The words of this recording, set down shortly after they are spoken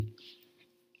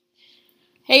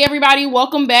Hey everybody,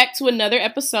 welcome back to another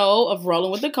episode of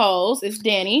Rolling with the Coles. It's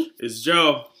Danny. It's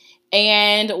Joe.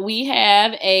 And we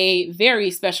have a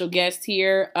very special guest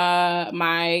here,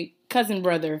 my cousin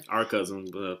brother. Our cousin.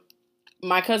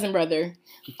 My cousin brother.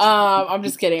 I'm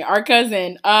just kidding. Our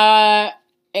cousin. And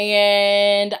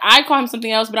I call him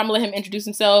something else, but I'm going to let him introduce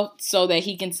himself so that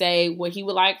he can say what he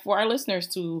would like for our listeners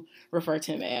to refer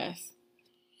to him as.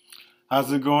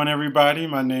 How's it going, everybody?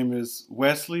 My name is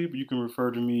Wesley, but you can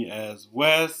refer to me as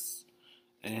Wes,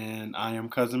 and I am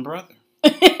cousin brother.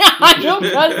 I'm your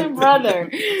cousin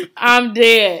brother. I'm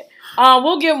dead.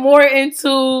 We'll get more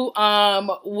into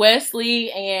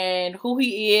Wesley and who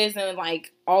he is and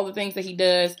like all the things that he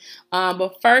does.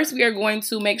 But first, we are going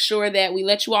to make sure that we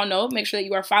let you all know. Make sure that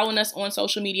you are following us on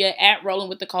social media at Rolling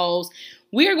with the Coles.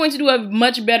 We are going to do a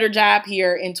much better job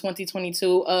here in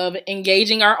 2022 of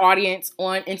engaging our audience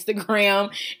on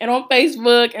Instagram and on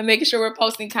Facebook and making sure we're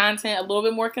posting content a little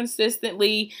bit more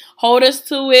consistently. Hold us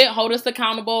to it. Hold us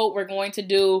accountable. We're going to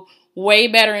do way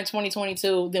better in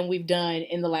 2022 than we've done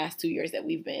in the last 2 years that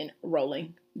we've been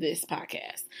rolling this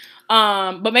podcast.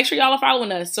 But make sure y'all are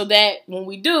following us so that when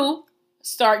we do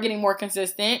start getting more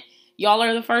consistent, y'all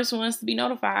are the first ones to be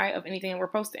notified of anything that we're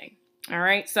posting. All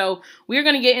right, so we're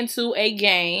going to get into a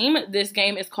game. This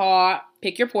game is called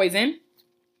Pick Your Poison.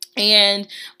 And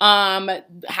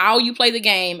how you play the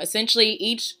game, essentially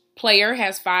each player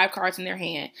has 5 cards in their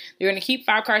hand. They're going to keep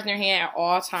 5 cards in their hand at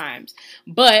all times.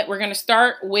 But we're going to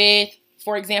start with,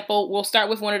 for example, we'll start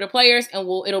with one of the players and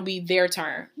it'll be their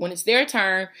turn. When it's their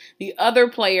turn, the other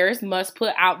players must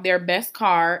put out their best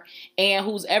card, and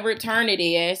whoever turn it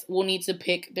is will need to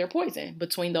pick their poison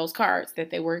between those cards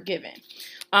that they were given.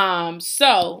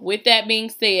 So with that being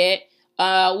said,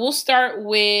 we'll start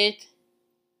with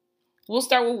Wes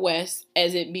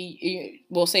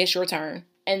we'll say it's your turn.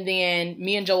 And then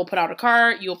me and Joe will put out a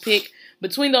card. You'll pick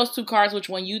between those 2 cards which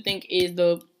one you think is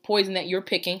the poison that you're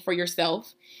picking for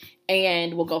yourself.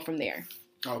 And we'll go from there.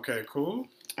 Okay, cool.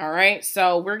 All right.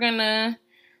 So let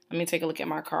me take a look at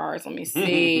my cards. Let me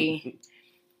see.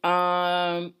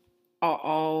 Okay.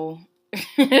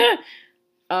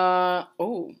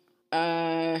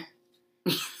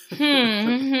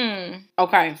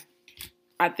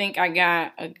 I think I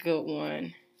got a good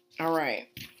one. All right.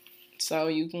 So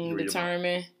you can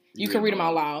determine. You can read them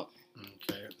out loud.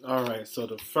 Okay. All right. So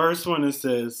the first one, it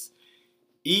says,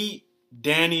 eat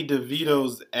Danny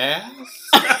DeVito's ass.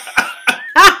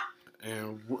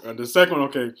 And the second one,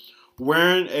 okay.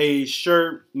 Wearing a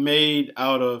shirt made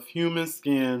out of human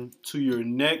skin to your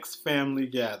next family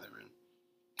gathering.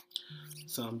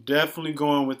 So I'm definitely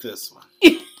going with this one.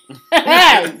 Yes.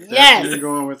 Definitely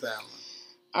going with that one.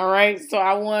 All right. So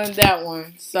I won that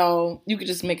one. So you could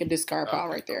just make a discard pile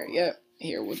right there. Yep.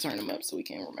 Here, we'll turn them up so we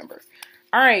can remember.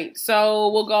 All right. So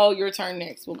we'll go your turn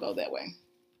next. We'll go that way.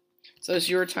 So it's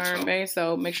your turn, babe.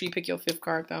 So make sure you pick your 5th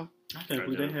card, though. I think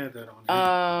we didn't have that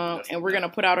on. And we're going to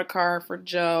put out a card for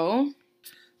Joe.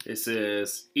 It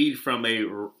says, eat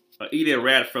a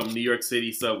rat from New York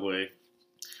City subway.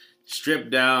 Strip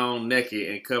down naked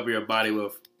and cover your body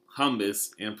with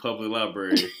hummus in public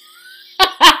library.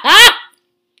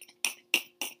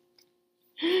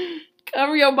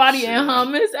 Cover your body in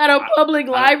hummus at a public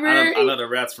library? I love the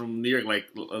rats from New York like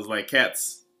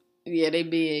cats. Yeah, they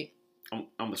big. I'm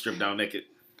going to strip down naked.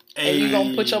 And you going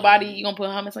to put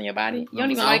hummus on your body? You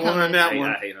don't even like hummus.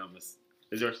 I hate hummus.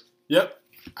 Is yours? Yep.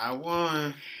 I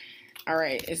won. All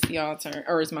right. It's y'all turn.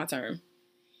 Or it's my turn.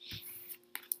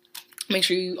 Make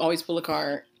sure you always pull a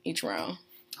card each round.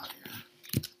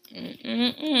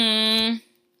 Okay,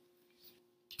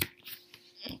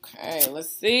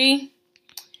 let's see.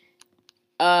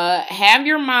 Have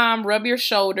your mom rub your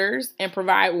shoulders and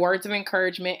provide words of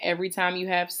encouragement every time you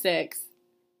have sex,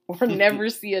 or never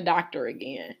see a doctor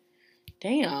again.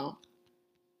 Damn.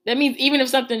 That means even if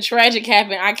something tragic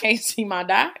happened, I can't see my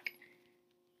doc.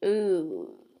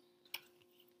 Ooh.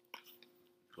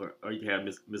 Or you can have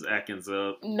Miss Atkins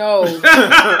up. No. I'm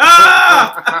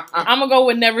going to go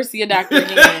with never see a doctor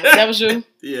again. That was you?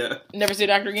 Yeah. Never see a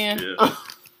doctor again? Yeah.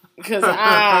 Because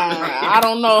I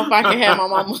don't know if I can have my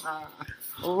mama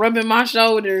rubbing my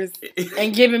shoulders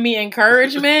and giving me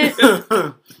encouragement.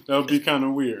 That would be kind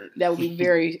of weird. That would be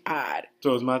very odd.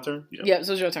 So it's my turn? Yep,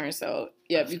 so it's your turn. So,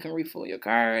 you can refill your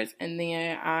cards. And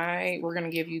then we're going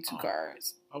to give you 2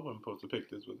 cards. I wasn't supposed to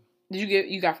pick this one. Did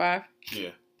you got 5? Yeah.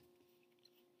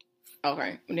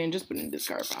 Okay, and then just put it in the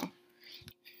discard pile.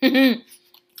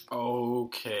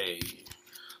 Okay.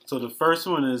 So the first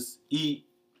one is eat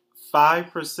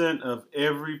 5% of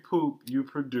every poop you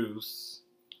produce.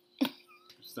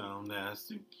 Sound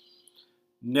nasty.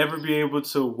 never be able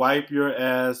to wipe your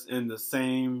ass in the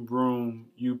same room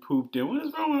you pooped in. What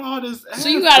is wrong with all this ass So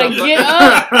you gotta stuff? get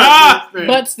up,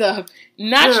 butt stuff.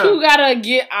 Not Yeah. you gotta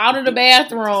get out of the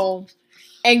bathroom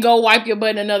and go wipe your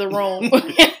butt in another room. Be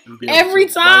able Every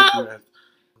to wipe your time? ass.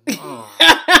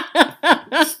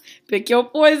 Oh. Pick your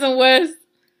poison, Wes.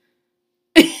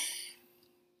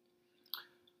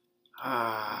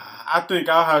 I think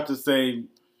I'll have to say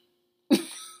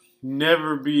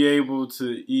never be able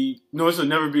to eat. No, so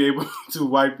never be able to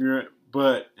wipe your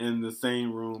butt in the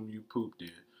same room you pooped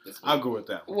in. I'll go with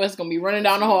that one. Wes gonna be running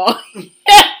down the hall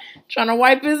trying to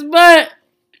wipe his butt.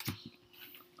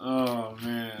 Oh,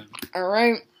 man. All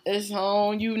right, it's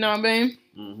on you now, babe.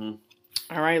 Mm-hmm.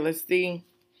 All right, let's see.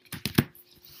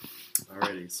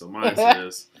 Alrighty, so mine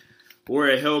says,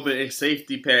 wear a helmet and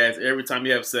safety pads every time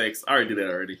you have sex. I already did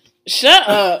that already. Shut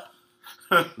up.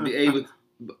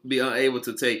 Be unable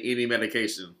to take any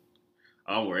medication.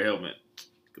 I'll wear a helmet.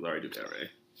 Because I already did that already.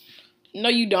 No,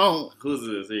 you don't. Who's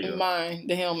this? Here you go. Mine,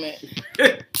 the helmet.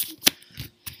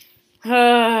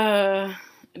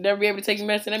 Never be able to take your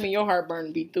medicine. That mean your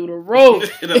heartburn be through the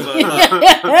roof.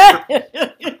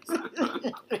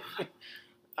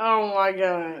 Oh my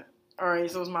god.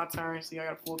 Alright, so it's my turn. So y'all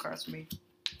got 4 cards for me.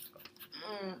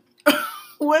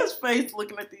 Wes' face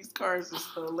looking at these cards is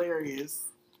hilarious.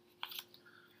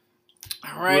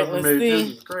 Alright, Whoever let's made see.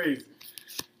 This is crazy.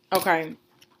 Okay.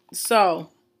 So,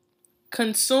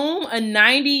 consume a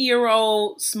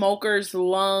 90-year-old smoker's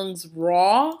lungs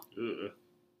raw,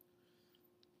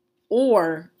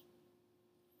 or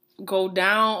go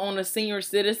down on a senior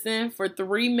citizen for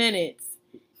 3 minutes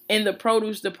in the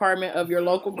produce department of your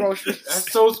local grocery store.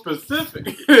 That's so specific.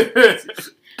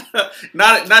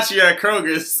 not you at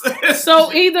Kroger's.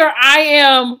 So either I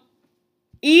am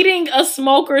eating a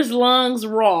smoker's lungs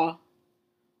raw,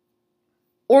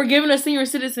 or giving a senior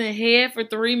citizen head for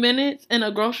 3 minutes in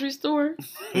a grocery store.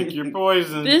 Pick your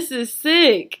poison. This is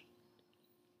sick.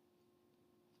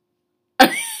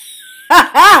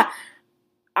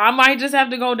 I might just have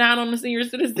to go down on the senior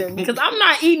citizen because I'm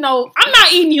not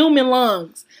eating human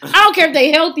lungs. I don't care if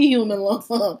they healthy human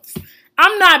lungs.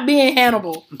 I'm not being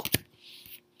Hannibal.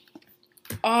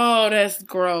 Oh, that's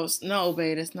gross. No,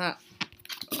 babe, it's not.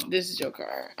 This is your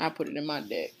card. I put it in my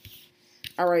deck.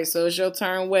 All right, so it's your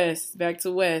turn, Wes. Back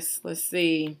to Wes. Let's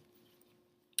see.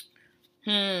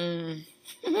 Oh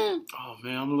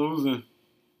man, I'm losing.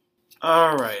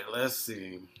 All right, let's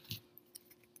see.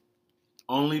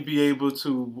 Only be able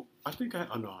to. I think I.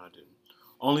 Oh no, I didn't.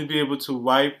 Only be able to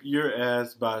wipe your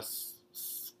ass by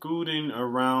scooting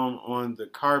around on the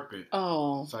carpet.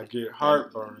 Oh. So I get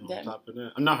heartburn on top of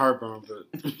that. Not heartburn,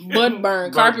 but butt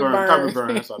burn, carpet burn. Carpet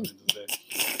burn. That's what I meant to say.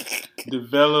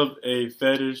 Develop a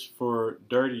fetish for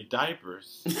dirty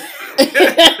diapers.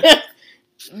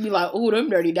 You like, ooh, them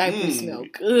dirty diapers smell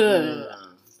good.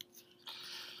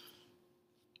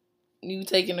 You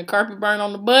taking the carpet burn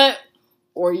on the butt,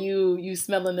 or you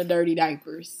smelling the dirty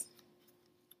diapers?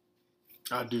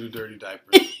 I do the dirty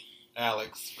diapers.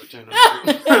 Alex, pretend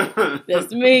I'm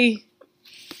That's me.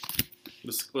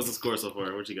 What's the score so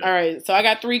far? What you got? All right, so I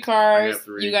got 3 cards. I got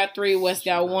 3. You got 3. Wes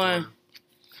got 1.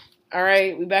 All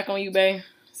right, we back on you, babe.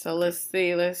 So let's see.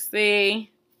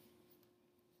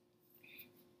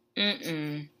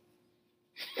 It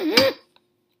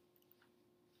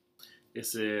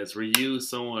says reuse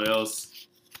someone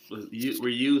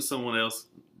else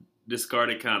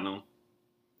discarded condom.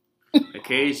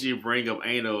 Occasionally bring up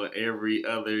anal in every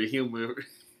other human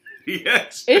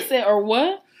reaction. It said, or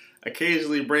what?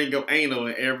 Occasionally bring up anal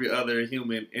in every other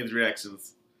human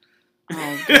interactions.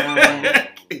 Oh, God.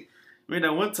 I mean,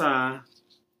 that one time.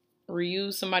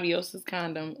 Reuse somebody else's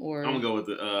condom, or I'm gonna go with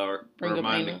the bring up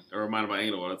anal. remind about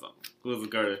anal all the time. Who's the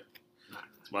Carter?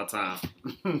 It's my time.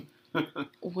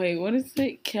 Wait, what is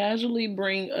it? Casually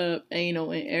bring up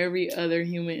anal in every other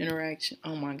human interaction.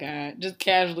 Oh my God. Just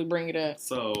casually bring it up.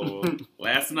 So,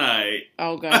 last night.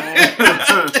 Oh God.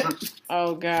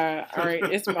 Oh God. All right,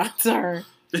 it's my turn.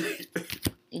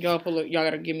 Y'all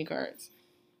gotta give me cards.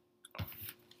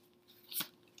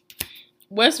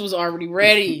 Wes was already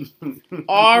ready.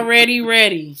 Already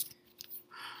ready.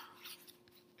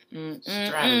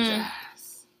 Strategize.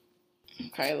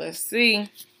 Okay, let's see.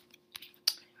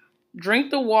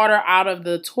 Drink the water out of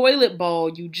the toilet bowl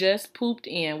you just pooped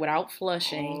in without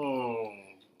flushing. Oh.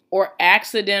 Or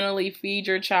accidentally feed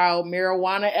your child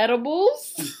marijuana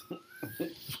edibles.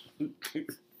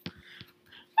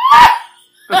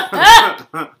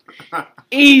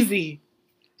 Easy.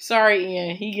 Sorry,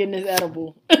 Ian. He getting his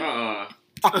edible.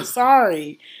 I'm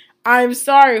sorry.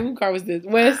 Who car was this?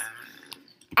 Wes?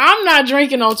 I'm not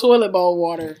drinking no toilet bowl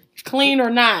water. Clean or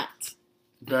not.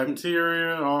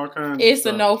 Bacteria, all kinds It's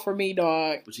of a no for me,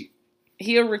 dog. But you,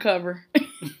 He'll recover.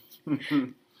 stuff.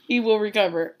 He will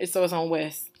recover. So it's on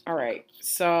Wes. All right.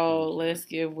 So let's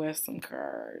give Wes some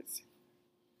cards.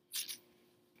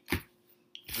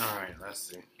 All right, let's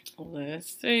see.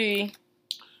 Let's see.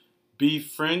 Be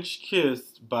French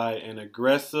kissed by an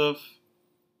aggressive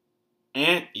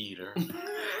anteater,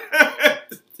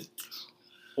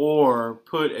 or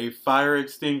put a fire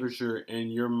extinguisher in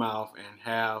your mouth and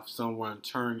have someone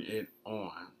turn it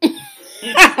on.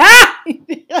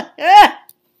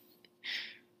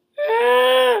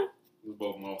 we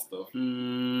both know stuff.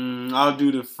 I'll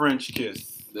do the French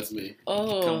kiss. That's me.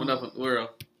 Oh. Coming up in the world.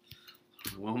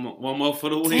 One more for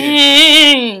the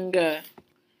win. Dang.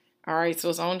 All right, so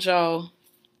it's on Joe.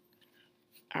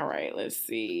 All right, let's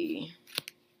see.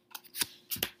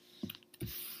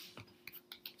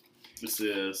 It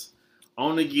says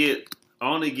only get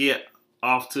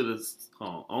off to the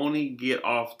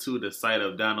sight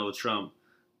of Donald Trump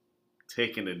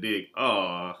taking a dig.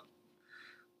 Oh.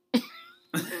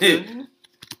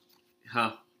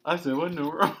 Huh? I said, what in the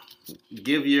world?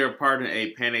 Give your partner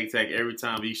a panic attack every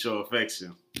time you show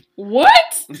affection.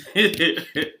 What?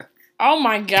 Oh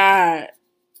my God.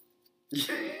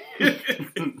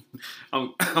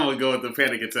 I'm gonna go with the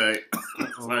panic attack.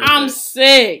 Sorry, I'm man.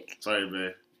 sick. Sorry,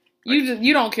 man.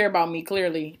 You don't care about me,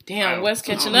 clearly. I Damn, don't- Wes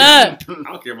catching up. I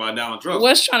don't care about Donald Trump.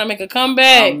 Wes trying to make a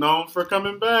comeback. I'm known for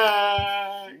coming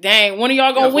back. Dang, one of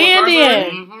y'all gonna Yeah, win four cards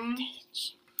then. Mhm.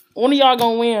 One of y'all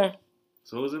gonna win.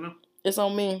 So who's in them? It's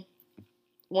on me.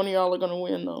 One of y'all are gonna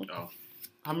win though. Oh.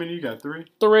 How many you got? 3?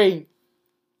 3.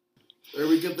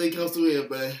 Every good thing comes to end,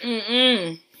 man.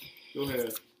 Mm-mm. Go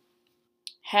ahead.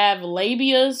 Have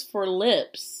labias for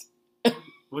lips.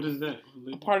 What is that?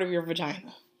 A part of your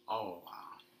vagina. Oh, wow.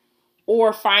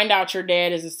 Or find out your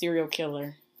dad is a serial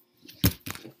killer.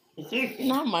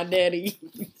 Not my daddy.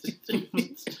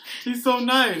 He's so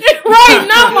nice. Right,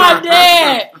 not my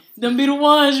dad. Them be the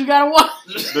ones you gotta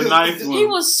watch. The nice one. He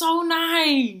was so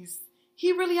nice.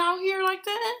 He really out here like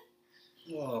that?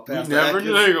 Oh, We never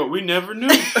knew. There you go. We never knew.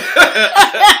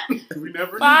 We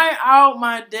never knew. Find out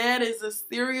my dad is a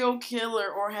serial killer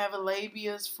or have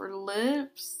labias for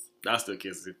lips. I still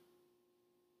kiss him.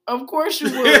 Of course you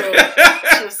will.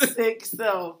 Your sick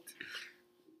self.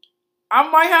 I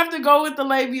might have to go with the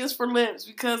labias for lips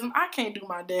because I can't do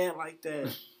my dad like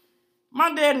that.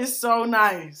 My dad is so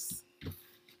nice.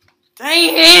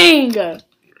 Dang.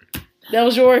 That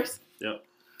was yours? Yep.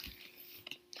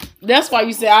 That's why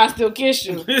you said I still kiss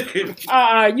you.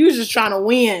 You just trying to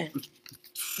win.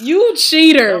 You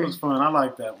cheater. That was fun. I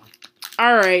like that one.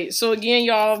 All right. So again,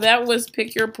 y'all, that was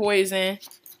Pick Your Poison.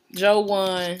 Joe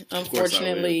won,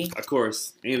 unfortunately. Of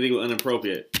course. Anything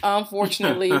inappropriate.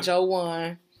 Unfortunately, Joe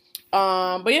won.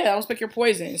 But yeah, that was Pick Your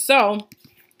Poison. So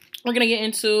we're gonna get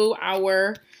into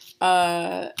our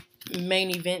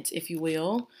main event, if you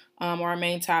will, or our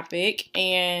main topic.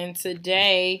 And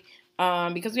today,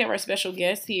 because we have our special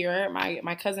guest here,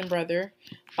 my cousin brother,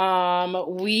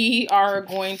 we are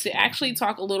going to actually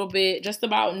talk a little bit just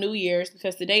about New Year's,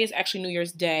 because today is actually New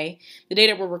Year's Day, the day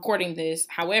that we're recording this.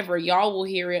 However, y'all will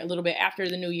hear it a little bit after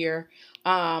the New Year.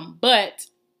 But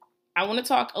I want to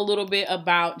talk a little bit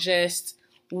about just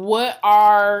what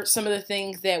are some of the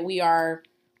things that we are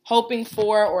hoping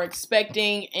for or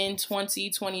expecting in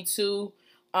 2022.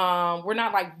 We're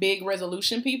not like big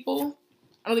resolution people.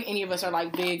 I don't think any of us are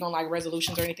like big on like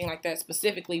resolutions or anything like that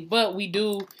specifically, but we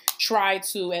do try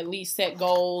to at least set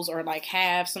goals or like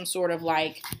have some sort of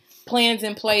like plans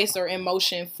in place or in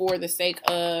motion for the sake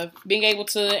of being able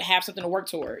to have something to work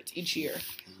towards each year.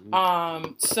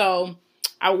 So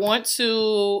I want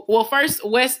to, well, first,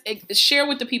 Wes, share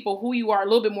with the people who you are, a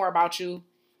little bit more about you,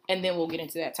 and then we'll get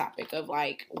into that topic of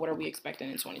like, what are we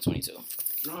expecting in 2022?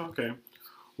 Oh, okay.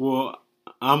 Well,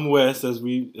 I'm Wes, as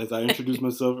I introduced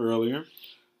myself earlier.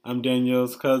 I'm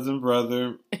Danielle's cousin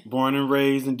brother, born and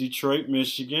raised in Detroit,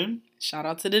 Michigan. Shout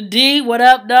out to the D. What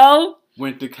up, though?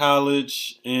 Went to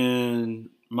college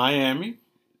in Miami.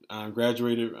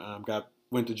 Graduated,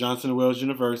 went to Johnson & Wales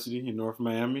University in North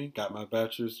Miami. Got my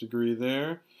bachelor's degree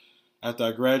there. After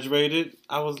I graduated,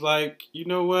 I was like, you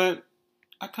know what?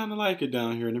 I kind of like it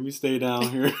down here. Let me stay down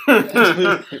here.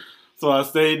 So I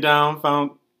stayed down,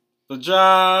 found a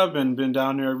job, and been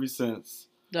down there ever since.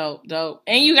 Dope.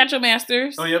 And you got your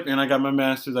master's? Oh, yep. And I got my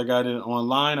master's. I got it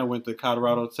online. I went to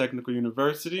Colorado Technical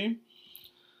University.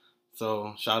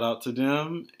 So shout out to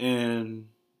them. And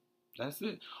that's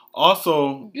it.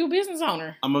 Also, You a business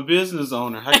owner. I'm a business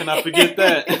owner. How can I forget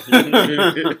that?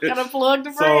 Gotta plug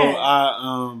the So brand.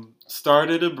 I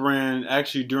started a brand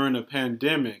actually during the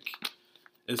pandemic.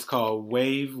 It's called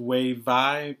Wave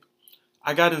Vibe.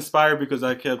 I got inspired because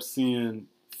I kept seeing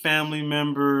family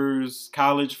members,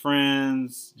 college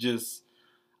friends, just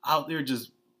out there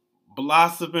just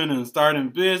blossoming and starting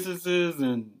businesses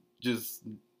and just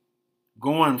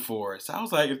going for it. So I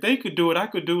was like, if they could do it, I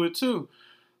could do it too.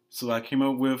 So I came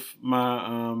up with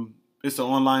my, it's an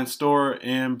online store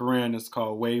and brand. It's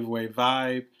called Wave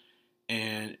Vibe.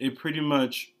 And it pretty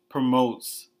much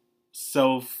promotes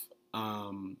self-growth.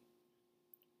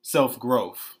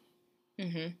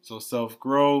 Mm-hmm. So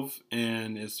self-growth,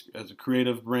 and it's as a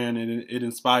creative brand, and it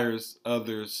inspires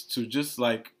others to just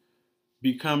like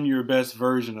become your best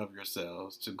version of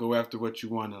yourselves, to go after what you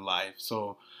want in life.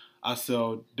 So I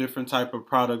sell different type of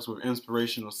products with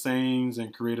inspirational sayings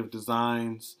and creative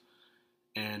designs.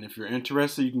 And if you're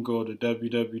interested, you can go to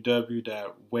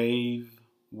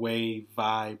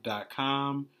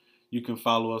www.wavevibe.com. You can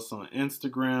follow us on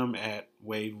Instagram at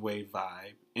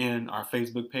WaveVibe. And our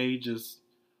Facebook page is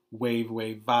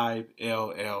Vibe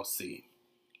LLC.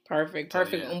 Perfect. Oh,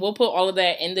 yeah. And we'll put all of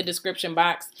that in the description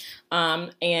box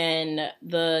and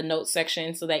the notes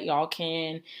section so that y'all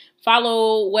can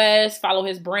follow Wes, follow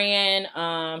his brand,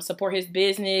 support his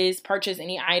business, purchase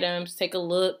any items, take a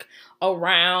look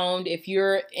around. If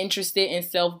you're interested in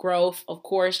self-growth, of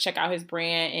course, check out his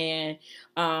brand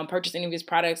and purchase any of his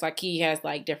products. Like he has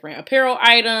like different apparel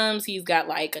items. He's got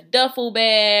like a duffel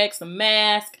bag, some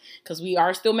masks, because we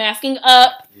are still masking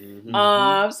up.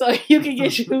 Mm-hmm. So you can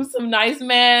get you some nice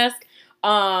masks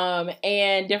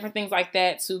and different things like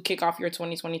that to kick off your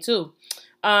 2022.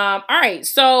 All right.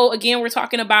 So again, we're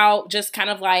talking about just kind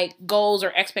of like goals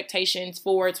or expectations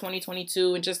for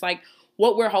 2022 and just like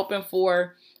what we're hoping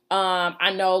for.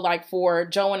 I know like for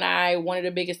Joe and I, one of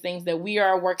the biggest things that we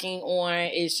are working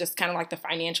on is just kind of like the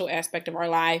financial aspect of our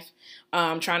life,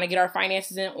 trying to get our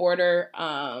finances in order.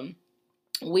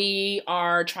 We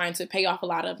are trying to pay off a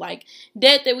lot of like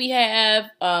debt that we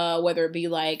have, whether it be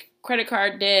like credit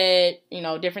card debt, you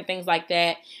know, different things like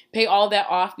that. Pay all that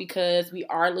off because we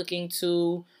are looking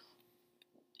to,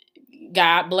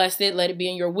 God bless it, let it be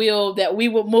in your will, that we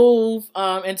will move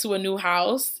into a new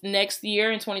house next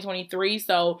year in 2023.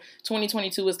 So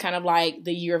 2022 is kind of like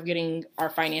the year of getting our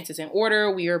finances in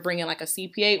order. We are bringing like a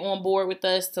CPA on board with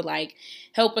us to like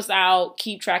help us out,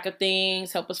 keep track of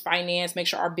things, help us finance, make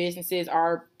sure our businesses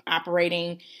are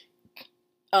operating,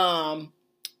 that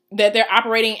they're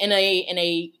operating in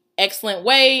a excellent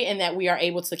way, and that we are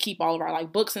able to keep all of our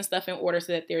like books and stuff in order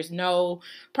so that there's no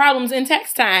problems in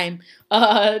tax time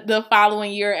the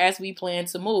following year as we plan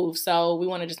to move. So we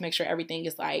want to just make sure everything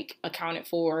is like accounted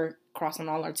for, crossing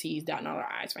all our T's, dotting all our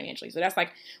I's financially. So that's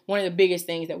like one of the biggest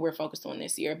things that we're focused on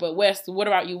this year. But Wes, what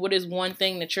about you? What is one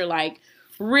thing that you're like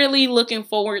really looking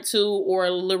forward to or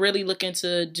really looking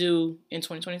to do in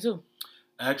 2022?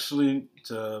 Actually,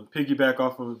 to piggyback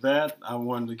off of that, I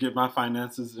wanted to get my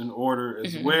finances in order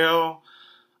as well.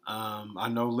 I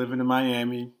know living in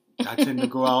Miami, I tend to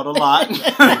go out a lot.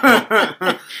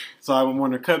 So I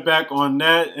want to cut back on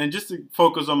that and just to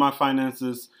focus on my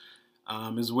finances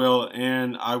as well.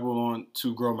 And I want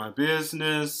to grow my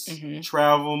business,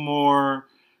 travel more,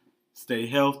 stay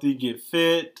healthy, get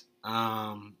fit,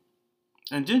 and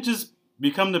then just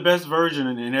become the best version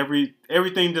in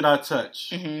everything that I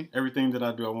touch. Everything that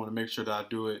I do, I want to make sure that I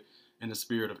do it in the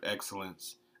spirit of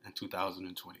excellence in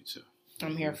 2022.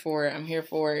 I'm here for it.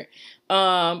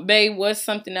 Babe, what's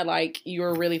something that like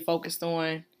you're really focused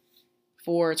on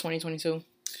for 2022?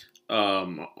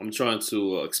 I'm trying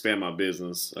to expand my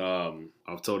business.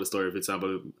 I've told the story every time,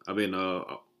 but I've been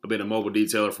a mobile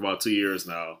detailer for about 2 years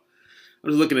now.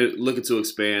 I'm just looking to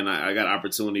expand. I got an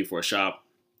opportunity for a shop.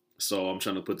 So I'm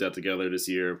trying to put that together this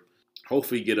year.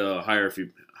 Hopefully get hire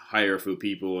a few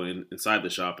people inside the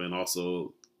shop, and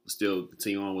also still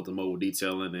continue on with the mobile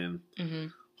detailing, and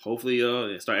hopefully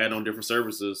start adding on different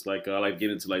services. Like I like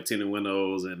getting into like tinted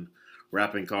windows and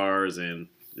wrapping cars and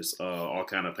just all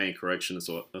kind of paint correction and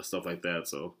stuff like that.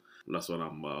 So that's what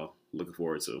I'm looking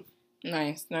forward to.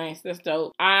 Nice. That's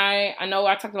dope. I know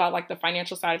I talked about like the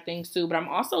financial side of things too, but I'm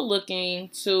also looking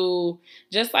to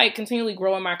just like continually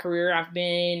grow in my career. I've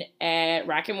been at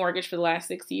Rocket Mortgage for the last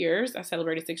 6 years. I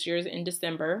celebrated 6 years in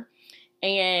December.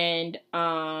 And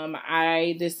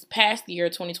this past year,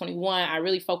 2021, I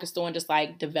really focused on just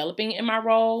like developing in my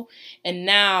role. And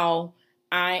now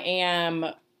I am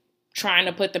trying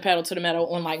to put the pedal to the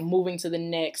metal on like moving to the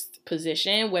next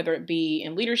position, whether it be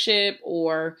in leadership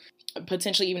or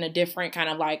potentially even a different kind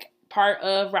of like part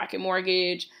of Rocket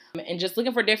Mortgage, and just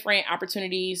looking for different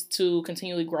opportunities to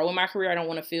continually grow in my career. I don't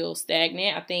want to feel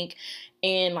stagnant. I think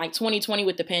in like 2020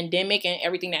 with the pandemic and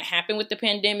everything that happened with the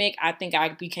pandemic, I think I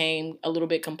became a little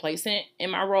bit complacent in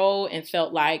my role and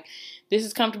felt like this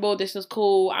is comfortable, this is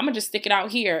cool, I'm gonna just stick it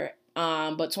out here.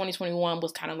 But 2021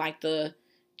 was kind of like the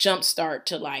jump start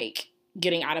to like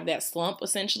getting out of that slump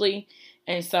essentially.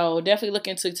 And so definitely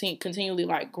looking to continually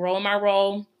like grow in my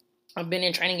role. I've been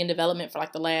in training and development for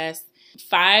like the last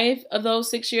 5 of those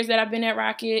 6 years that I've been at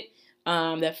Rocket.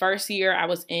 That first year I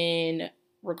was in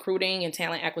recruiting and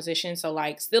talent acquisition. So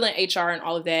like still in HR and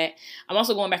all of that. I'm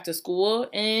also going back to school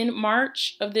in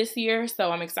March of this year.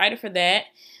 So I'm excited for that.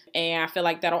 And I feel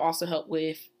like that'll also help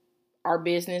with our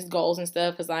business goals and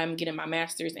stuff because I'm getting my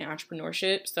master's in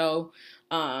entrepreneurship. So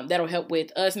that'll help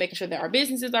with us making sure that our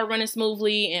businesses are running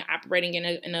smoothly and operating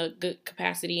in a good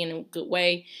capacity and a good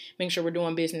way, making sure we're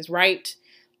doing business right.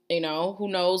 You know, who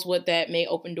knows what that may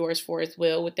open doors for as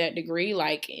well with that degree.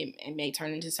 Like it may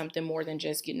turn into something more than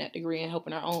just getting that degree and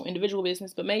helping our own individual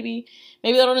business. But maybe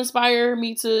that'll inspire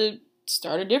me to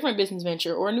start a different business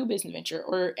venture or a new business venture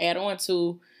or add on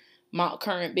to my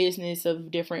current business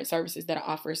of different services that I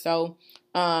offer. So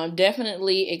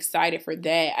definitely excited for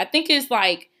that. I think it's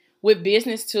like with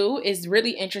business too, it's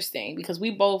really interesting because we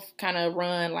both kind of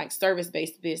run like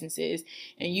service-based businesses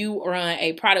and you run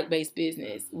a product-based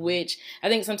business, which I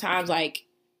think sometimes like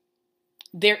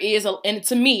there is and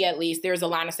to me at least, there's a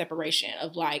line of separation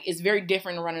of like, it's very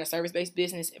different to running a service-based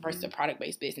business versus a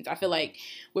product-based business. I feel like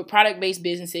with product-based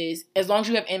businesses, as long as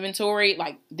you have inventory,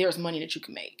 like there's money that you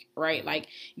can make, right? Like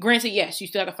granted, yes, you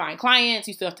still have to find clients,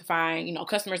 you still have to find, you know,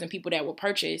 customers and people that will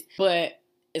purchase, but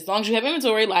as long as you have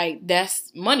inventory, like that's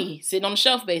money sitting on the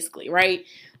shelf basically, right?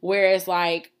 Whereas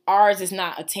like ours is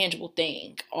not a tangible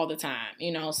thing all the time,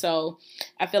 you know? So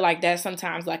I feel like that's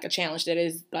sometimes like a challenge that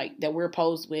is like that we're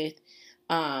posed with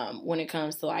when it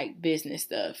comes to like business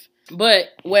stuff.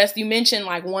 But Wes, you mentioned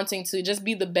like wanting to just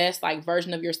be the best like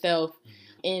version of yourself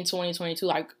in 2022.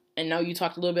 Like, I know you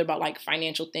talked a little bit about like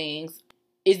financial things.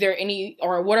 Is there any,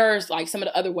 or what are like some of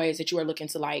the other ways that you are looking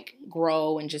to like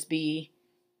grow and just be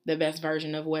the best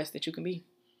version of Wes that you can be?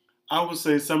 I would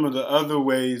say some of the other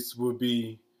ways would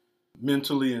be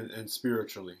mentally and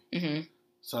spiritually. Mm-hmm.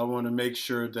 So I want to make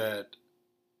sure that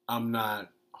I'm not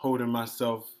holding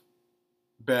myself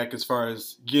back as far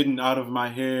as getting out of my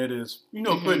head is, you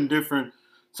know, putting different,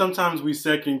 sometimes we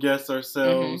second guess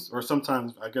ourselves, or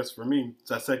sometimes, I guess for me,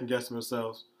 I second guess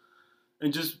ourselves,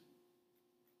 and just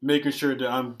making sure that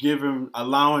I'm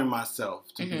allowing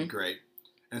myself to be great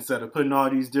instead of putting all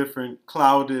these different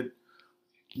clouded,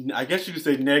 I guess you could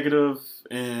say negative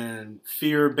and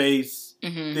fear-based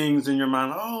things in your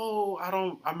mind. Oh,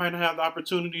 I might not have the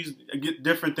opportunities, get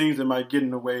different things that might get in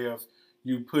the way of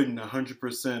you putting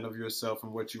 100% of yourself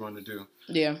in what you want to do.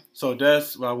 Yeah. So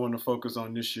that's what I want to focus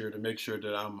on this year, to make sure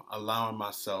that I'm allowing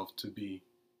myself to be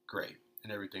great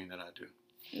in everything that I do.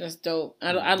 That's dope.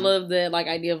 I love that like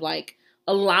idea of like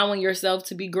allowing yourself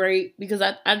to be great, because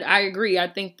I agree. I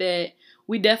think that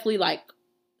we definitely like,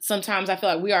 sometimes I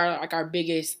feel like we are like our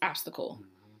biggest obstacle,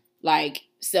 like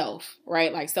self,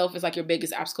 right? Like self is like your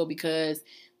biggest obstacle, because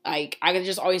like I could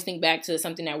just always think back to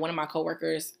something that one of my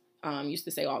coworkers used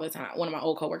to say all the time. One of my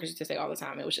old coworkers used to say all the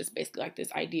time. It was just basically like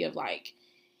this idea of like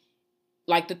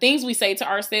the things we say to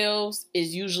ourselves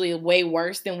is usually way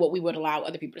worse than what we would allow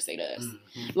other people to say to us.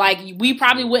 Like we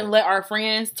probably wouldn't let our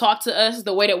friends talk to us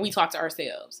the way that we talk to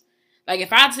ourselves. Like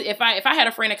if I had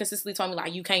a friend that consistently told me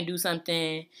like you can't do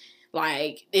something,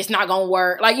 like it's not gonna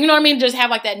work, like, you know what I mean, just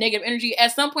have like that negative energy,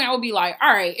 at some point I would be like,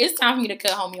 all right, it's time for me to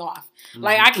cut homie off.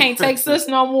 Like I can't take sis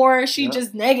no more. She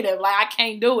just negative. Like I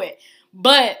can't do it.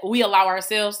 But we allow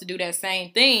ourselves to do that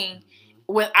same thing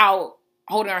without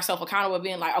holding ourselves accountable,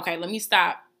 being like, okay, let me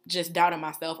stop just doubting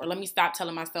myself, or let me stop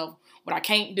telling myself what I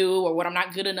can't do, or what I'm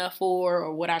not good enough for,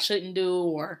 or what I shouldn't do,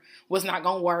 or what's not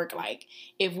going to work. Like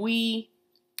if we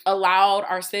allowed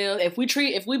ourselves, if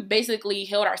we basically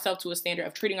held ourselves to a standard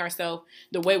of treating ourselves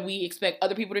the way we expect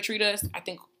other people to treat us, I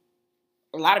think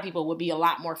a lot of people would be a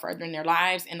lot more further in their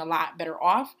lives and a lot better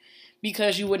off,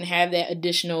 because you wouldn't have that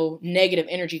additional negative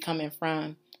energy coming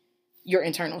from your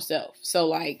internal self. So,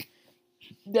 like,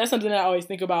 that's something that I always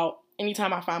think about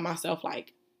anytime I find myself,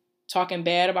 like, talking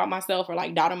bad about myself or,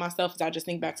 like, doubting myself, is I just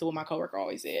think back to what my coworker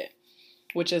always said,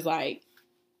 which is, like,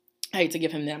 I hate to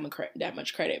give him that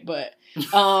much credit, but,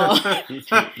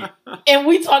 and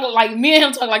we talk, like, me and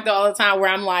him talk like that all the time, where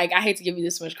I'm like, I hate to give you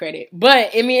this much credit,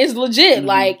 but, I mean, it's legit,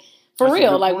 like, for that's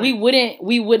real, like point.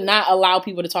 we would not allow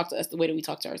people to talk to us the way that we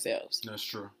talk to ourselves. That's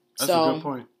true. That's a good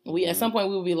point. At some point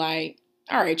we would be like,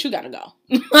 all right, you gotta go.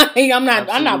 Like, I'm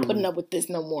not putting up with this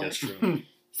no more. That's true.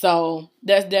 So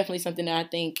that's definitely something that I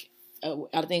think a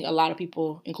lot of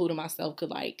people, including myself, could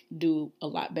like do a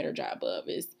lot better job of,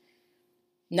 is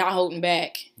not holding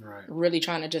back, right? Really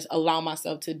trying to just allow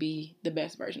myself to be the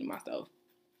best version of myself.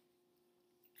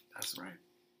 That's right.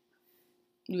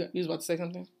 You was about to say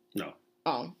something? No.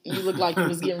 Oh, you look like you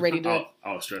was getting ready to.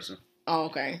 I was stretching. Oh,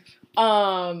 okay.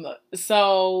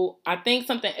 So I think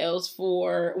something else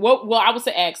for well, I would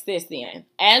say ask this then.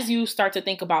 As you start to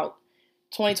think about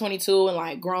 2022 and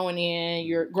like growing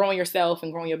yourself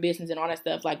and growing your business and all that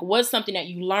stuff, like what's something that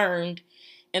you learned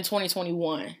in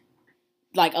 2021?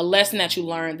 Like a lesson that you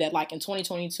learned that like in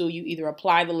 2022 you either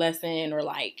apply the lesson or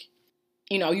like,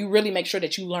 you know, you really make sure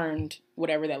that you learned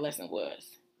whatever that lesson was.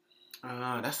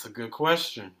 That's a good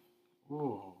question.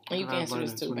 Ooh, and you can answer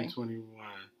this too, 2021.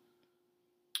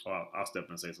 Well, I'll step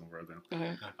in and say something right then.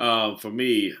 Okay. For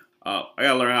me, I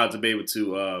gotta learn how to be able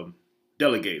to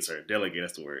delegate. Delegate.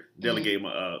 That's the word. Delegate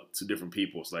to different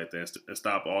people, so like that, and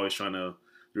stop always trying to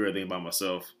do everything by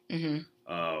myself.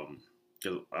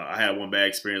 Cause I had one bad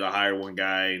experience. I hired one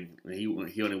guy, and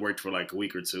he only worked for like a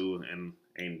week or two, and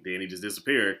then he just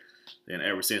disappeared. And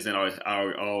ever since then,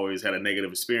 I always had a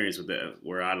negative experience with that,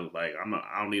 where I don't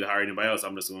need to hire anybody else.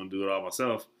 I'm just going to do it all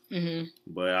myself.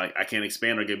 But I can't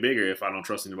expand or get bigger if I don't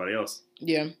trust anybody else.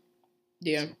 Yeah,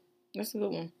 that's a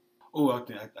good one. Oh, I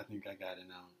think I got it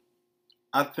now.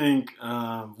 I think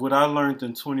what I learned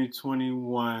in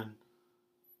 2021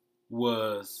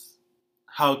 was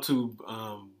how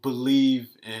to believe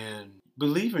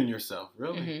in yourself.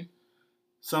 Really,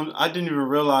 I didn't even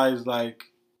realize like.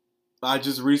 I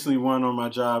just recently won on my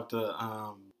job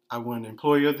I won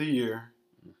Employee of the Year.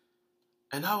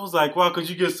 And I was like, wow, because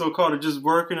you get so caught up just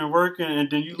working, and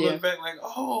then you look back like,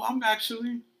 oh, I'm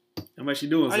actually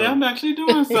doing something. I'm actually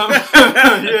doing something.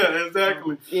 Yeah,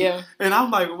 exactly. Yeah. And I'm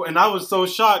like, and I was so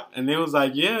shocked. And they was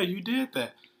like, yeah, you did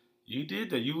that.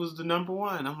 You was the number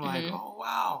one. I'm like, oh,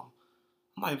 wow.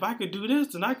 I'm like, if I could do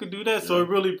this, then I could do that.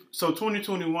 Yeah. So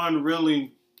 2021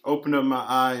 really opened up my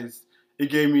eyes.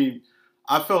 It gave me...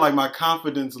 I felt like my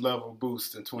confidence level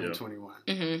boosted in 2021.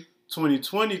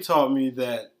 2020 taught me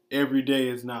that every day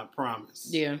is not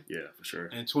promised. Yeah, for sure.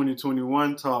 And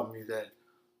 2021 taught me that,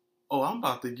 I'm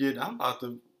about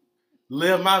to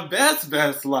live my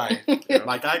best life.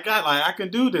 Like I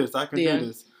can do this. I can do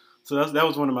this. So that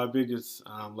was one of my biggest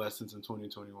lessons in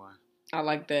 2021. I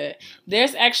like that.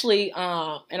 There's actually,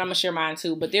 and I'm gonna share mine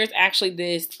too, but there's actually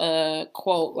this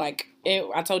quote. Like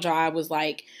I told y'all, I was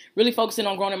like really focusing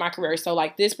on growing in my career. So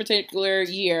like this particular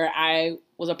year, I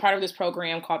was a part of this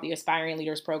program called the Aspiring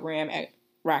Leaders Program at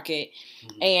Rocket.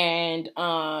 And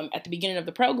at the beginning of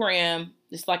the program,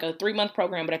 it's like a 3-month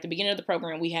program, but at the beginning of the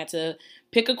program, we had to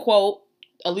pick a quote,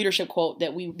 a leadership quote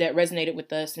that resonated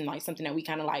with us and like something that we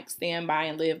kind of like stand by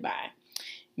and live by.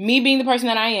 Me being the person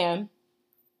that I am,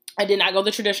 I did not go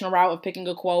the traditional route of picking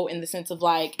a quote in the sense of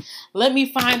like, let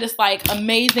me find this like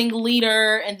amazing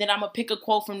leader and then I'm going to pick a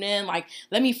quote from them. Like,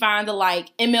 let me find the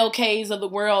like MLKs of the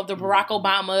world, the Barack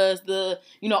Obamas, the,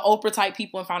 Oprah type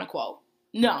people and find a quote.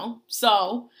 No.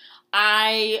 So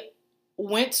I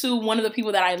went to one of the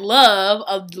people that I love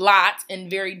a lot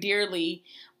and very dearly.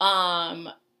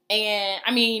 And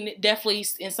I mean, definitely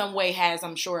in some way has,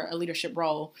 I'm sure, a leadership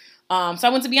role. So I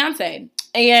went to Beyonce.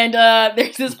 And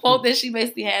there's this quote that she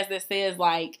basically has that says,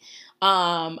 like,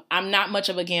 I'm not much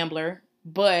of a gambler,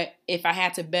 but if I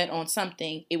had to bet on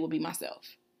something, it would be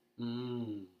myself.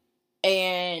 And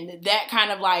that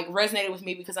kind of, like, resonated with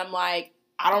me because I'm like,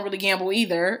 I don't really gamble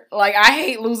either. Like, I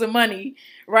hate losing money,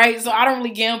 right? So I don't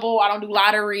really gamble. I don't do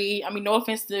lottery. I mean, no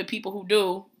offense to people who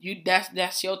do.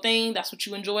 That's your thing. That's what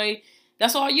you enjoy.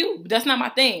 That's all you. That's not my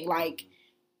thing. Like,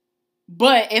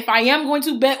 but if I am going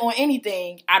to bet on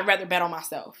anything, I'd rather bet on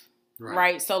myself.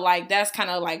 Right? So, like, that's kind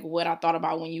of, like, what I thought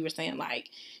about when you were saying, like,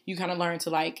 you kind of learn to,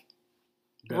 like,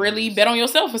 really bet on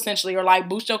yourself, essentially, or, like,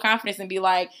 boost your confidence and be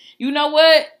like, you know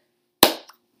what?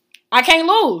 I can't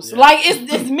lose. Yeah. Like,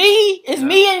 it's me. It's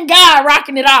me and God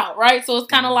rocking it out, right? So, it's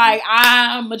kind of like,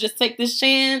 I'm going to just take this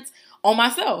chance on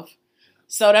myself.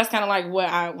 So, that's kind of, like, what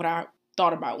I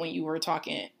thought about when you were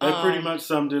talking. That pretty much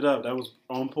summed it up. That was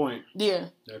on point. Yeah.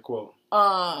 That quote.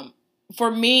 For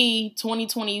me,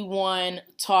 2021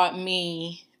 taught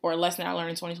me, or a lesson I learned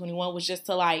in 2021 was just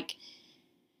to like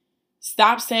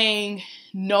stop saying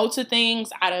no to things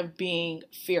out of being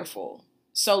fearful.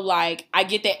 So like, I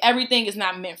get that everything is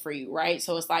not meant for you, right?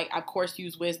 So it's like, of course,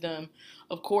 use wisdom.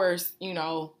 Of course,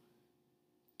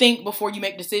 think before you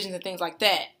make decisions and things like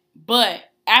that. But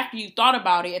after you thought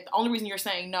about it, if the only reason you're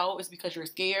saying no is because you're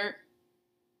scared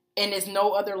and there's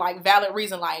no other like valid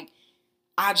reason, like,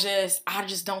 I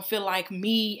just don't feel like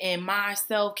me and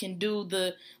myself can do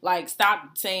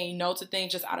stop saying no to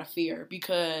things just out of fear.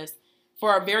 Because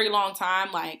for a very long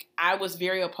time, like, I was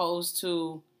very opposed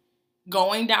to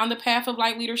going down the path of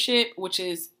like leadership, which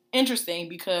is interesting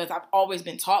because I've always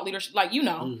been taught leadership. Like,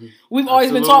 we've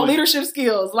always been taught leadership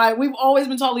skills. Like, we've always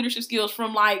been taught leadership skills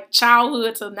from like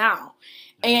childhood to now.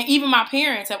 And even my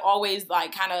parents have always,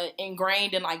 like, kind of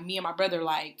ingrained in, like, me and my brother,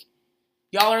 like,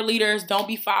 y'all are leaders, don't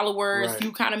be followers. Right.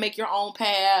 You kind of make your own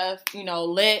path. You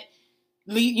know,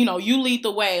 you lead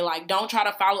the way. Like, don't try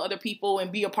to follow other people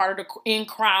and be a part of the in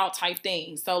crowd type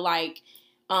thing. So, like,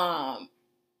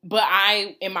 but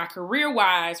I, in my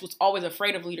career-wise, was always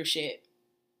afraid of leadership.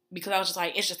 Because I was just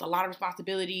like, it's just a lot of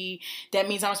responsibility. That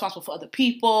means I'm responsible for other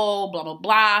people, blah, blah,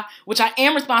 blah. Which I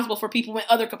am responsible for people in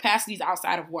other capacities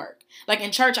outside of work. Like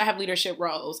in church, I have leadership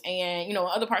roles. And, you know,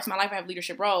 in other parts of my life, I have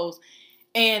leadership roles.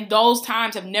 And those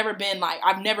times have never been like,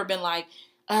 I've never been like,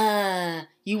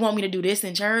 you want me to do this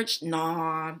in church?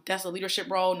 Nah, that's a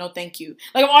leadership role. No, thank you.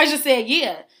 Like I've always just said,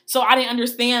 yeah. So I didn't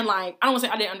understand, like, I don't want to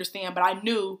say I didn't understand, but I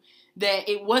knew that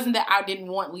it wasn't that I didn't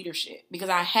want leadership. Because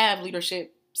I have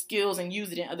leadership skills and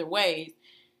use it in other ways.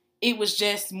 It was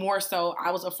just more so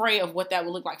I was afraid of what that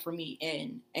would look like for me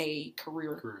in a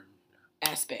career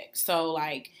aspect. So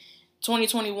like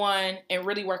 2021 and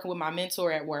really working with my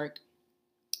mentor at work,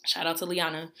 shout out to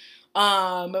Liana,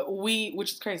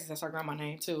 which is crazy since I got my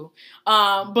name too.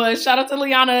 But shout out to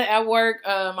Liana at work,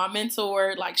 my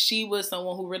mentor. Like she was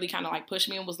someone who really kind of like pushed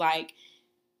me and was like,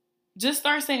 just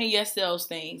start saying yes to those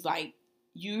things. Like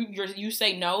you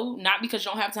say no, not because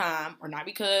you don't have time, or not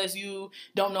because you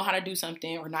don't know how to do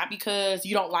something, or not because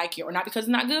you don't like it, or not because it's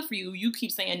not good for you. You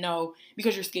keep saying no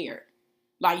because you're scared.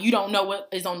 Like you don't know what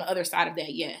is on the other side of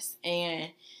that yes.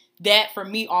 And that for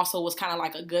me also was kind of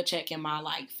like a good check in my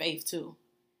like faith too.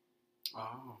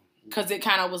 Oh. Because it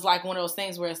kind of was like one of those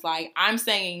things where it's like, I'm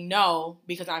saying no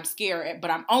because I'm scared,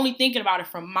 but I'm only thinking about it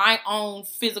from my own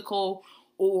physical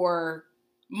or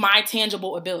my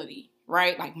tangible ability.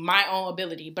 Right? Like my own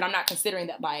ability, but I'm not considering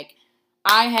that like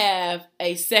I have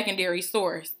a secondary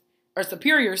source or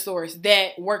superior source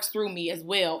that works through me as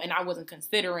well. And I wasn't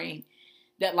considering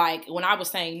that like when I was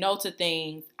saying no to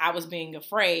things, I was being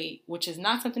afraid, which is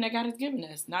not something that God has given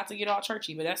us, not to get all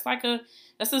churchy, but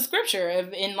that's a scripture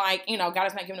in like, you know, God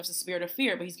has not given us a spirit of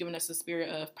fear, but he's given us a spirit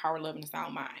of power, love, and a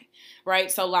sound mind.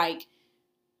 Right? So like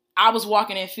I was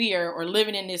walking in fear or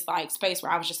living in this like space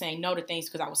where I was just saying no to things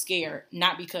because I was scared,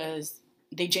 not because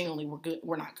they genuinely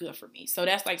were not good for me. So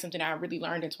that's like something I really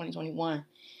learned in 2021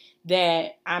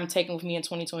 that I'm taking with me in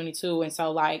 2022. And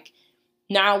so like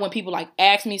now when people like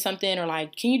ask me something or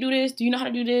like, can you do this? Do you know how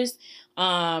to do this?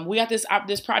 We got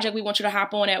this project we want you to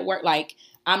hop on at work. Like,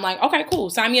 I'm like, okay, cool,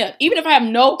 sign me up. Even if I have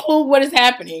no clue what is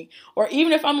happening, or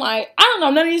even if I'm like, I don't know,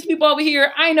 none of these people over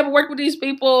here, I ain't never worked with these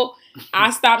people.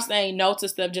 I stopped saying no to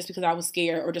stuff just because I was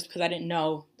scared or just because I didn't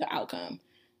know the outcome.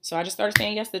 So I just started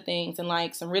saying yes to things, and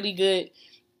like some really good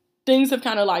things have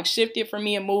kind of like shifted for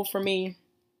me and moved for me.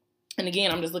 And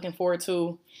again, I'm just looking forward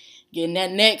to getting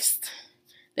that next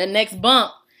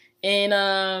bump in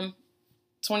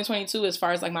 2022 as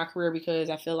far as like my career, because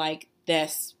I feel like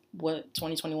that's what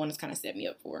 2021 has kind of set me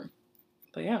up for.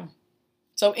 But yeah.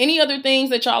 So any other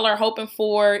things that y'all are hoping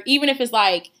for, even if it's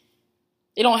like,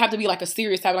 it don't have to be like a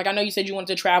serious type. Like I know you said you wanted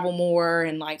to travel more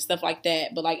and like stuff like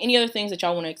that, but like any other things that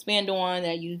y'all want to expand on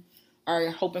that you are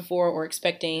hoping for or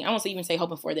expecting, I won't even say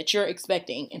hoping for, that you're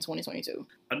expecting in 2022?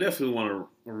 I definitely want to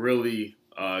really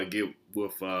get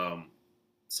with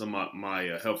some of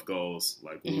my health goals,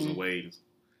 like losing weight.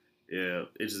 Yeah,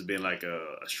 it's just been like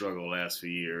a struggle the last few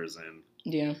years, and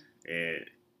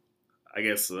I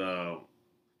guess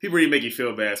people really make you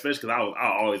feel bad, especially because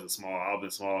I always been small. I've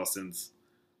been small since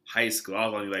high school. I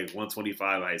was only like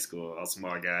 125 in high school. I was a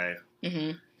small guy,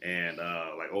 and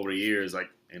like over the years, like,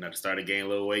 and I started gaining a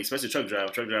little weight, especially truck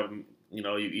driving. You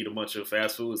know, you eat a bunch of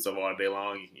fast food and stuff all day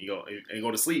long. You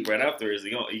go to sleep right afterwards.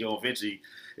 You go eventually,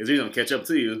 it's either gonna catch up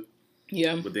to you.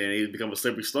 Yeah. But then it become a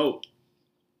slippery slope.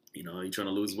 You know, you're trying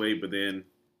to lose weight, but then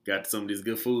got some of this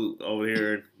good food over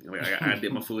here. Like I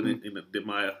dip my food in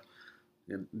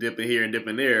dip in here and dip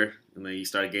in there, and then you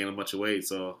start gaining a bunch of weight.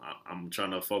 So I'm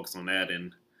trying to focus on that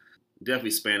and definitely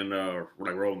expanding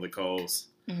like rolling the coals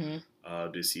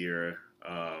this year.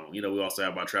 You know, we also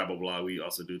have our travel blog. We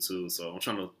also do too. So I'm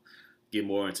trying to get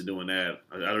more into doing that.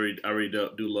 I really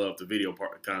do love the video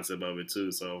concept of it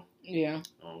too. So yeah,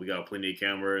 we got plenty of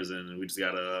cameras, and we just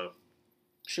gotta.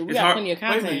 Sure, we got plenty of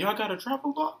content. Wait a minute, y'all got a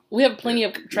travel blog? We have plenty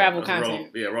of travel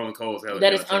content. Rolling Coals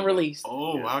that is unreleased.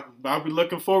 Oh, yeah. I'll be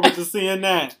looking forward to seeing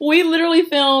that. We literally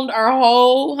filmed our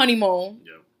whole honeymoon.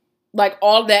 Yeah. Like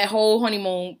all that whole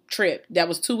honeymoon trip. That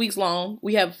was 2 weeks long.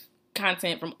 We have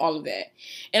content from all of that.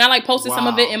 And I like posted some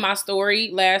of it in my story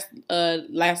last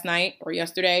night or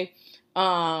yesterday.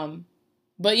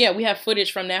 But yeah, we have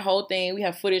footage from that whole thing. We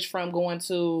have footage from going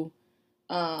to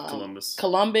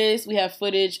Columbus. We have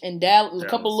footage in Dallas.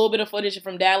 A little bit of footage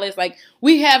from Dallas. Like,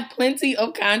 we have plenty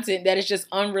of content that is just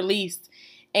unreleased.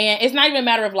 And it's not even a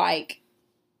matter of like,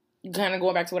 kind of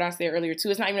going back to what I said earlier too,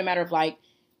 it's not even a matter of like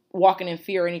walking in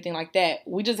fear or anything like that.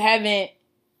 We just haven't.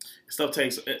 Stuff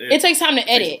takes. It takes time to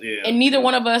edit, yeah, and neither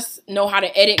one of us know how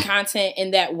to edit content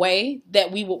in that way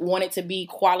that we would want it to be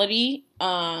quality.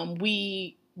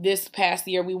 This past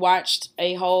year we watched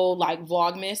a whole like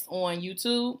Vlogmas on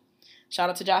YouTube. Shout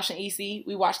out to Josh and EC.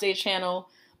 We watched their channel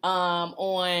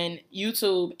on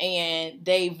YouTube, and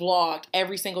they vlogged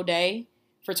every single day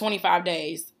for 25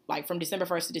 days, like from December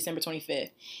 1st to December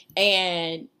 25th,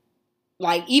 and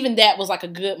like, even that was, like, a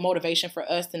good motivation for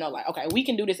us to know, like, okay, we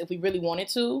can do this if we really wanted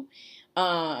to.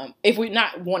 If we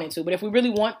not wanted to, but if we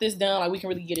really want this done, like, we can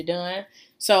really get it done.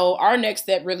 So our next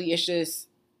step really is just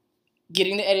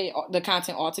getting the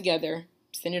content all together,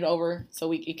 send it over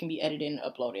so it can be edited and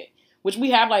uploaded. Which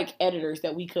we have, like, editors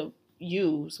that we could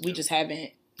use. We just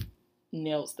haven't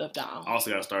nailed stuff down. I also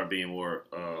got to start being more,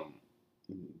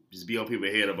 just be on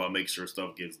people's head about making sure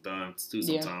stuff gets done, too,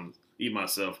 sometimes. Yeah. Even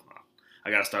myself, I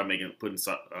gotta start putting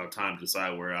time to the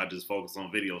side where I just focus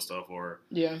on video stuff or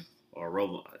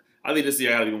rolling. I think this year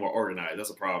I gotta be more organized.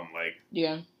 That's a problem. Like,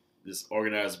 just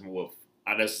organized with.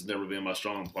 That's just never been my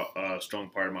strong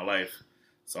part of my life.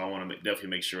 So I want to definitely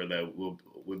make sure that we'll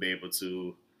be able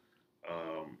to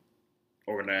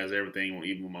organize everything,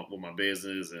 even with my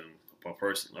business and my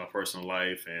personal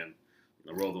life and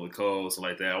rolling with codes and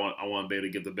like that. I want to be able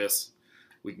to give the best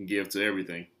we can give to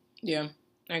everything. Yeah,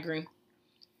 I agree.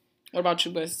 What about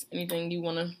you, Bess? Anything you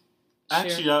want to share?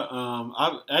 Actually,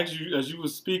 I actually, as you were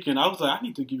speaking, I was like, I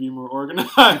need to be more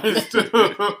organized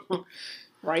too.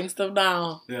 Writing stuff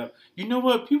down. Yeah. You know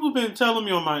what? People have been telling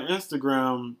me on my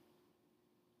Instagram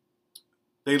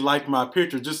they like my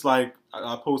picture. Just like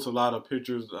I post a lot of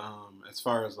pictures as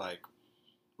far as like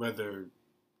whether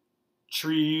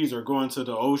trees or going to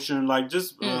the ocean, like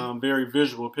just very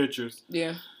visual pictures.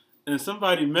 Yeah. And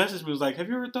somebody messaged me, was like, have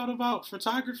you ever thought about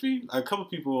photography? A couple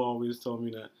people always told me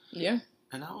that. Yeah.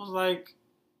 And I was like,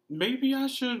 maybe I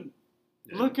should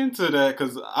look into that,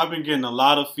 because I've been getting a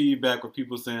lot of feedback with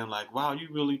people saying, like, wow, you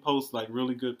really post, like,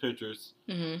 really good pictures.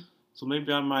 Mm-hmm. So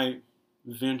maybe I might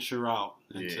venture out.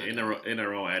 Ain't no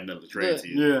wrong adding another trade to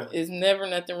you. Yeah. There's never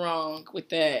nothing wrong with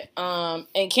that.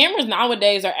 And cameras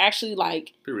nowadays are actually,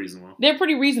 like... pretty reasonable. They're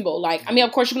pretty reasonable. Like, I mean,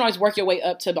 of course, you can always work your way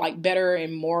up to, like, better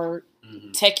and more...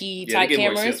 techie type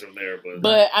cameras, from there,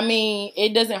 but I mean,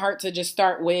 it doesn't hurt to just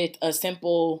start with a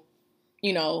simple,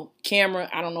 camera.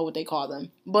 I don't know what they call them,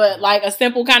 but like a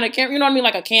simple kind of camera. You know what I mean?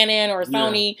 Like a Canon or a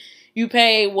Sony. Yeah. You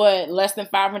pay less than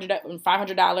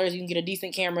 $500. You can get a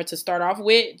decent camera to start off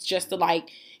with, just to like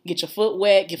get your foot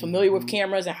wet, get familiar with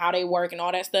cameras and how they work and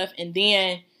all that stuff. And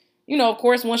then, of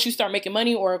course, once you start making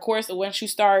money, or of course, once you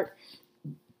start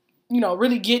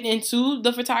really getting into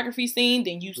the photography scene,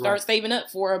 then you start saving up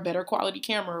for a better quality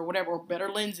camera or whatever, or better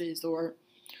lenses or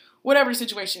whatever the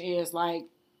situation is. Like,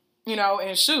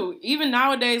 and shoot, even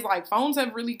nowadays, like phones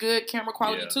have really good camera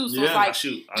quality too. So it's like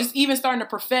just even starting to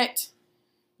perfect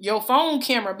your phone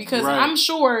camera, because I'm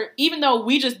sure even though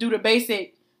we just do the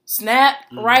basic snap,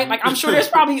 right? Like I'm sure there's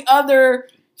probably other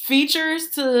features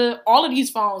to all of these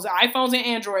phones, iPhones and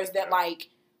Androids, that like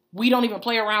we don't even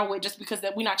play around with, just because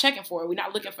that we're not checking for it. We're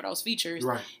not looking for those features.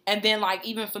 Right. And then like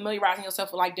even familiarizing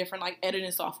yourself with like different like editing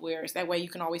softwares. That way you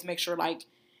can always make sure like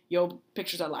your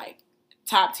pictures are like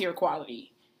top tier quality.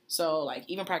 So like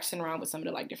even practicing around with some of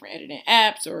the like different editing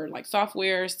apps or like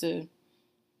softwares to,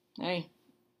 hey,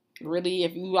 really,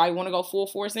 if you like want to go full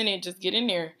force in it, just get in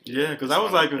there. Yeah, because I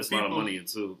was like, it's a lot of money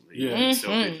too.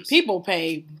 People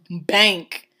pay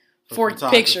bank for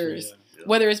pictures,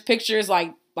 whether it's pictures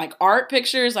like art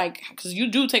pictures, like, because you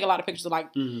do take a lot of pictures of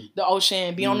like the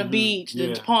ocean, be on the beach,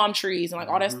 the palm trees, and like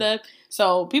all that stuff.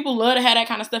 So people love to have that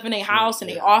kind of stuff in their house, in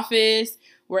their office,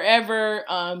 wherever.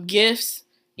 Gifts,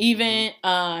 even.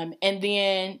 And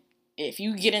then if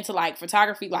you get into like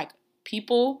photography, like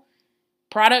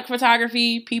product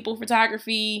photography, people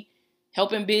photography,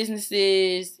 helping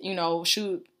businesses,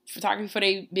 shoot photography for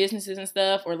their businesses and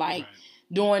stuff, or like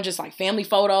doing just like family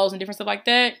photos and different stuff like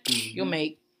that, you'll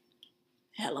make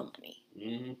hella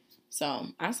money. So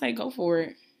I say go for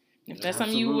it. If that's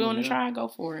something you willing to try, go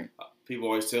for it. People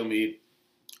always tell me,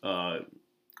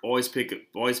 always pick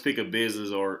a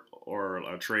business or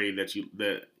a trade that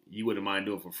you wouldn't mind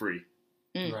doing for free.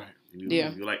 Right.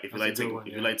 If you like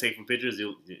taking pictures,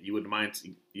 you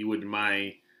wouldn't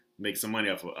mind make some money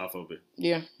off of it.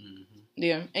 Yeah.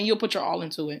 Yeah, and you'll put your all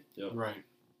into it. Yep. Right.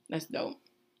 That's dope.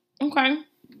 Okay.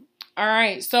 All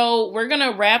right, so we're going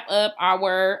to wrap up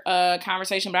our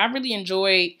conversation, but I really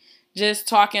enjoyed just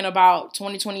talking about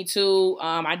 2022.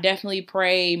 I definitely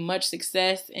pray much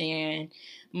success and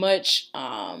much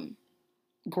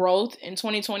growth in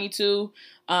 2022.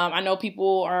 I know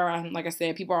people are, like I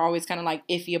said, people are always kind of like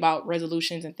iffy about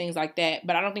resolutions and things like that,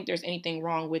 but I don't think there's anything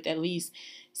wrong with at least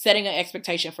setting an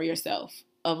expectation for yourself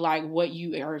of like what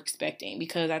you are expecting,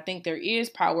 because I think there is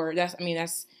power. That's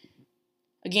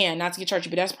again, not to get churchy,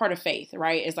 but that's part of faith,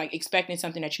 right? It's like expecting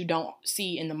something that you don't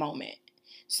see in the moment.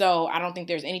 So I don't think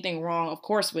there's anything wrong, of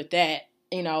course, with that,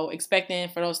 expecting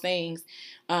for those things,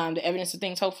 the evidence of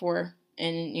things hoped for,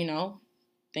 and,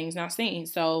 things not seen.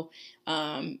 So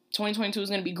 2022 is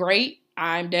going to be great.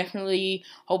 I'm definitely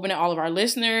hoping that all of our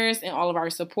listeners and all of our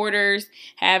supporters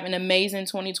have an amazing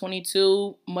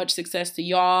 2022. Much success to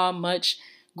y'all, much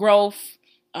growth,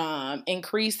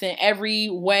 increase in every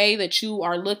way that you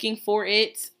are looking for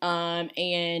it,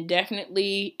 and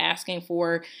definitely asking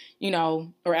for,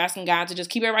 or asking God to just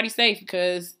keep everybody safe,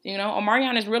 because,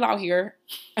 Omarion is real out here.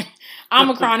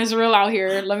 Omicron is real out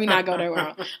here. Let me not go that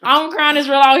way. Omicron is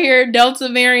real out here. Delta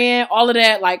variant, all of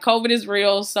that, like COVID is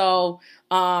real. So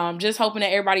just hoping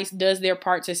that everybody does their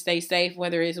part to stay safe,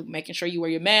 whether it's making sure you wear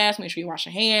your mask, make sure you wash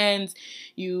your hands,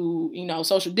 you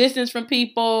social distance from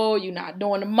people, you're not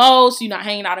doing the most, you're not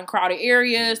hanging out in crowded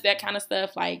areas, that kind of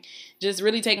stuff. Like just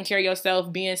really taking care of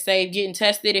yourself, being safe, getting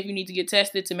tested if you need to get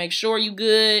tested to make sure you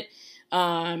good.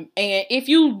 And if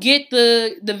you get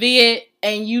the vid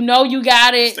and you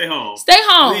got it, stay home. Stay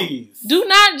home. Please. Do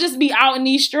not just be out in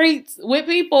these streets with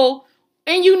people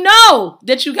and you know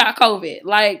that you got COVID.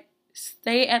 Like,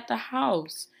 stay at the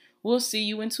house. We'll see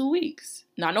you in 2 weeks.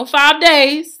 Not no 5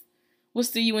 days. We'll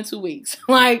see you in 2 weeks.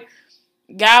 Like,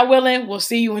 God willing, we'll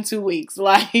see you in 2 weeks.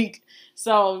 Like,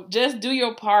 so just do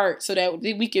your part so that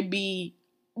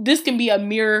this can be a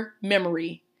mere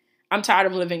memory. I'm tired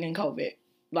of living in COVID.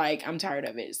 Like, I'm tired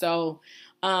of it. So,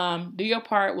 do your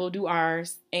part. We'll do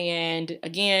ours. And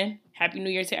again, Happy New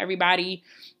Year to everybody.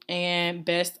 And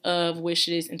best of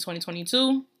wishes in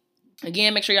 2022.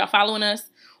 Again, make sure y'all following us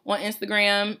on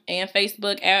Instagram and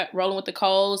Facebook at Rolling with the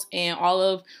Coles, and all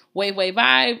of Wave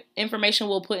Vibe information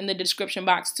we'll put in the description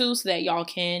box too, so that y'all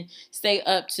can stay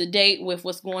up to date with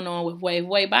what's going on with Wave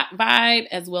Vibe,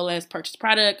 as well as purchase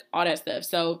product, all that stuff.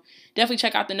 So definitely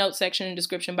check out the notes section and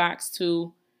description box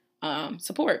to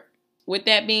support. With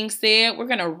that being said, we're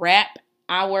gonna wrap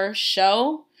our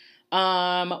show.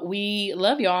 We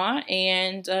love y'all,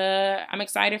 and I'm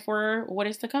excited for what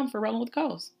is to come for Rolling with the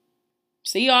Coles.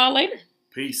 See y'all later.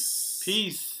 Peace.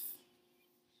 Peace.